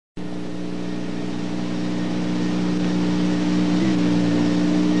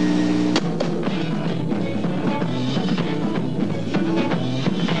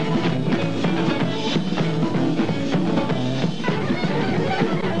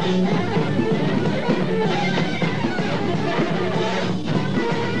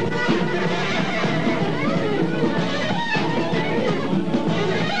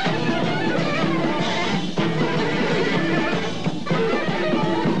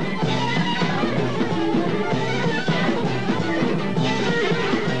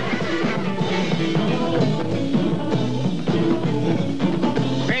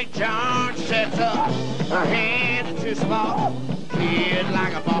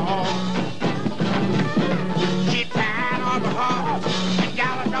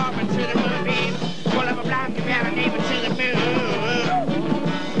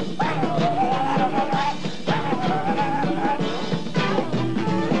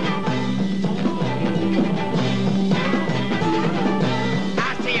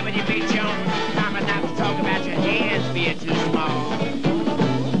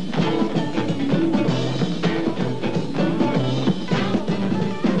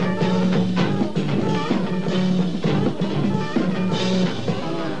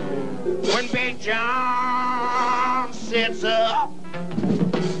John sits up.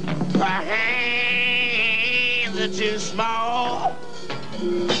 Her hands are too small.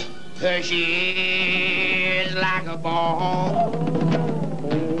 Her she's like a ball.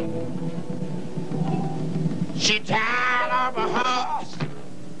 She tied up a horse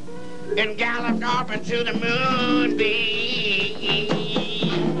and galloped off into the moonbeam.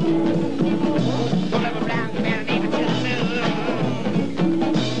 Pull up a blind man and even to the moon.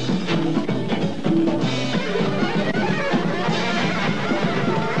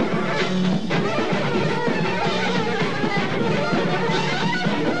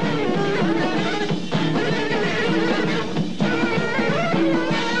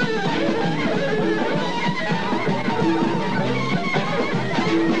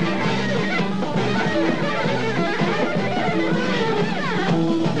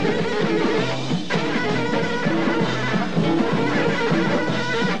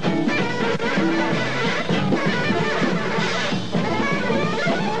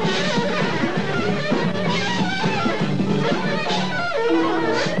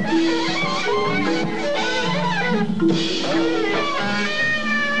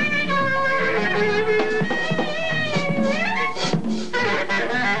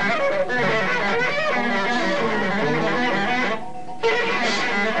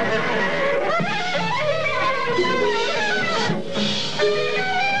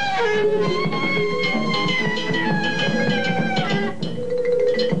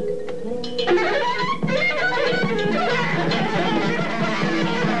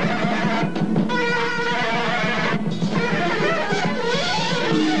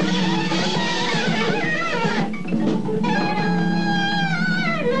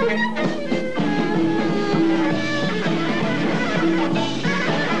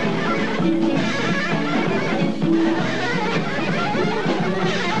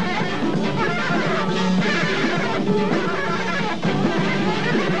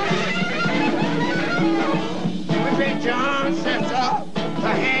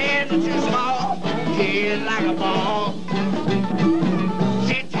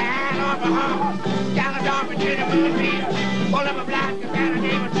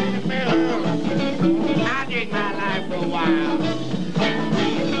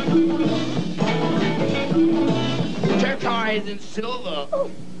 In silver,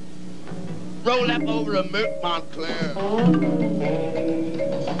 roll up over a Merc Montclair.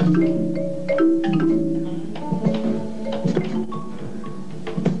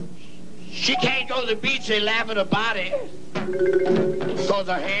 She can't go to the beach, they laugh at her body, because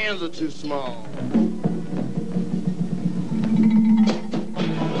her hands are too small.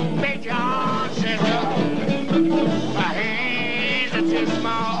 Big John says, her hands are too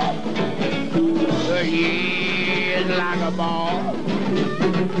small. Her head like a ball.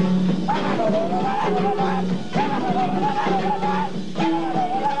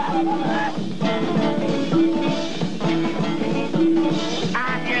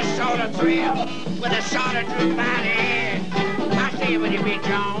 I just saw the thrill with a shot of through my head. I see it with you, Big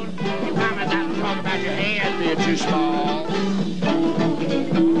John. You promised not to talk about your hands being too small.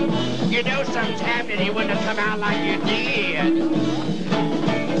 You know something's happening, he wouldn't have come out like you did.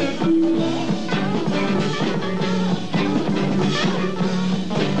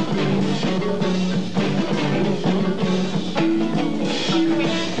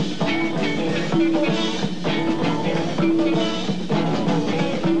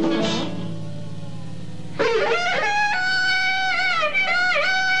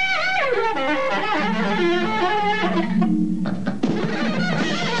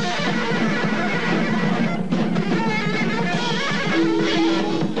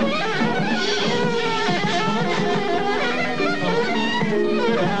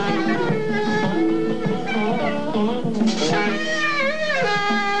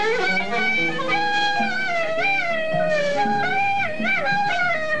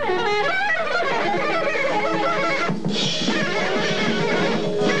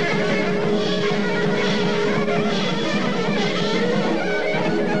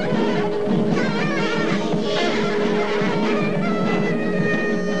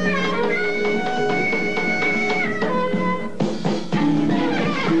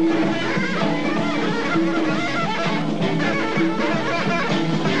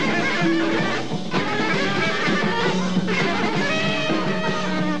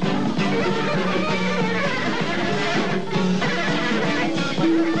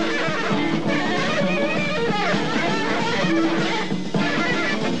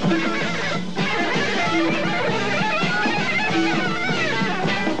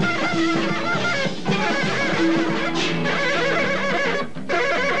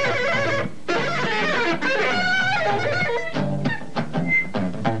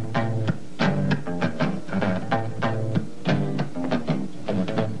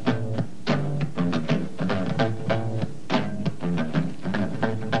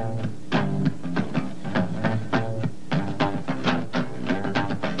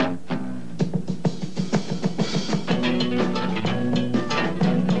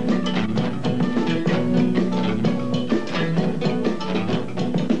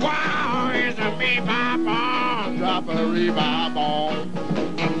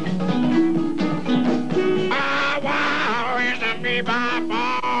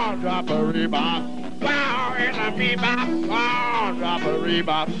 drop a rebop. Wow, here's a bebop. Oh, drop a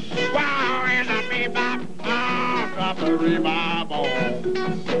rebop. Wow, here's a bebop. Oh, drop a rebop. Oh.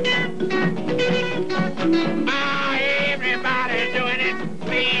 Ah, everybody's doing it.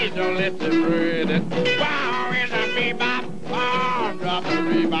 Please don't let them ruin it. Wow, here's a bebop. Oh, drop a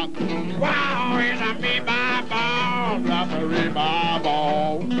rebop. Wow, here's a bebop. Oh, drop a rebop.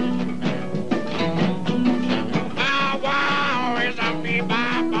 Oh. Ah, wow, here's a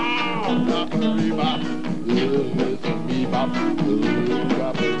bebop. Oh, drop a rebop. Here's a bebop.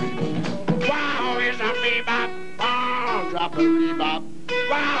 Drop a rebop. Wow, here's a bebop. Oh, drop a rebop.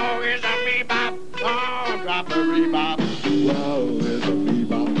 Wow, here's a bebop. Oh, drop a rebop. Wow, here's a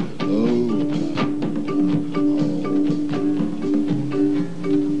bebop.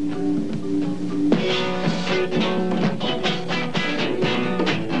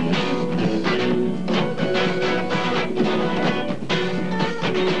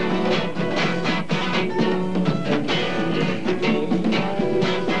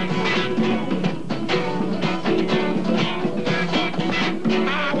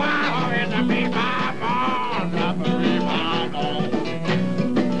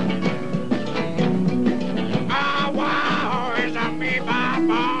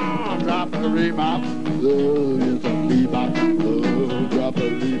 Rebop, oh, it's a bebop, oh, drop a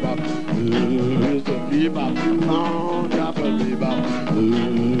rebop, oh, it's a bebop, oh, drop a rebop,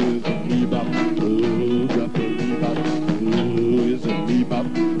 oh, it's a bebop, oh, drop a rebop, oh, it's a bebop,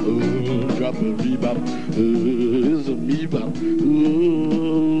 oh, drop a rebop, oh, it's a bebop,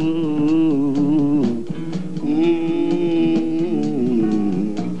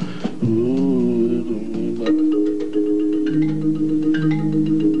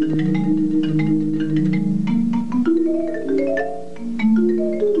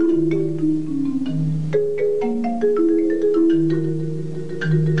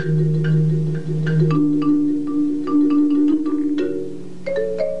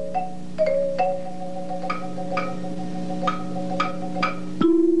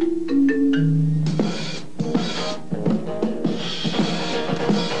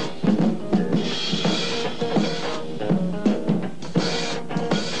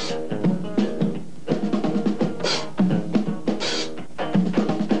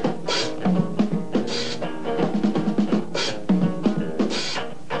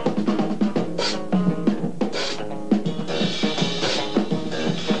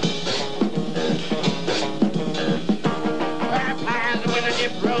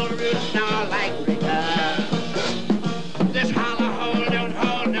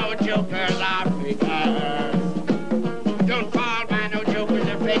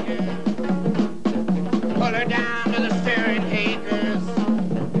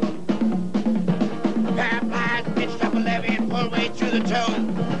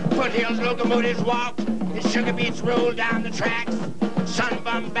 locomotives walked, and sugar beets rolled down the tracks.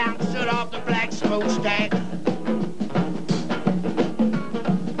 Sunbum bounced off the black smokestack.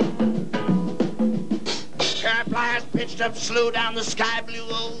 Fireflies pitched up slow down the sky blue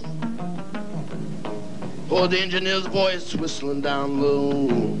O. Or the engineer's voice whistling down low.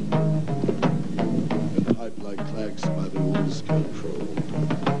 And pipe like clacks by the old scarecrow.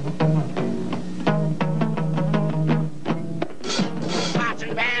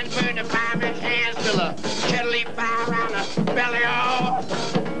 Marching bands burn the fireman's hands till a kettle leaf fire around the belly off.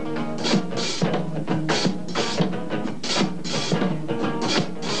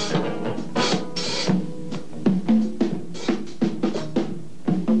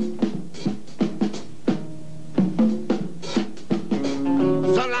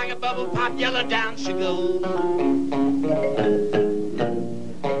 Sun like a bubble pop, yellow down she goes.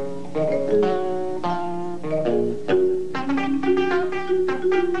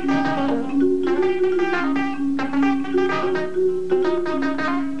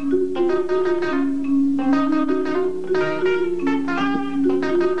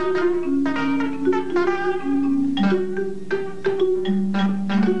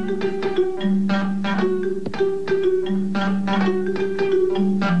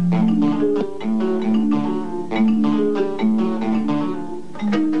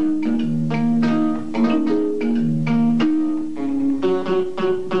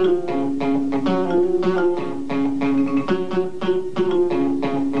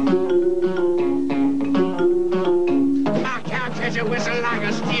 Whistle like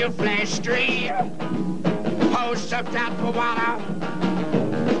a steel flash stream. Hose sucked out for water,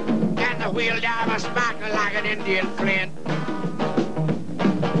 and the wheel diver sparkle like an Indian flint.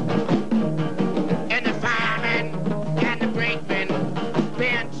 And the fireman and the brakeman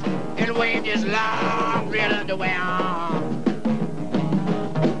bent and waved his long red underwear arm.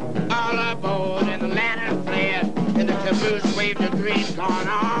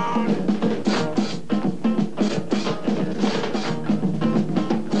 gonna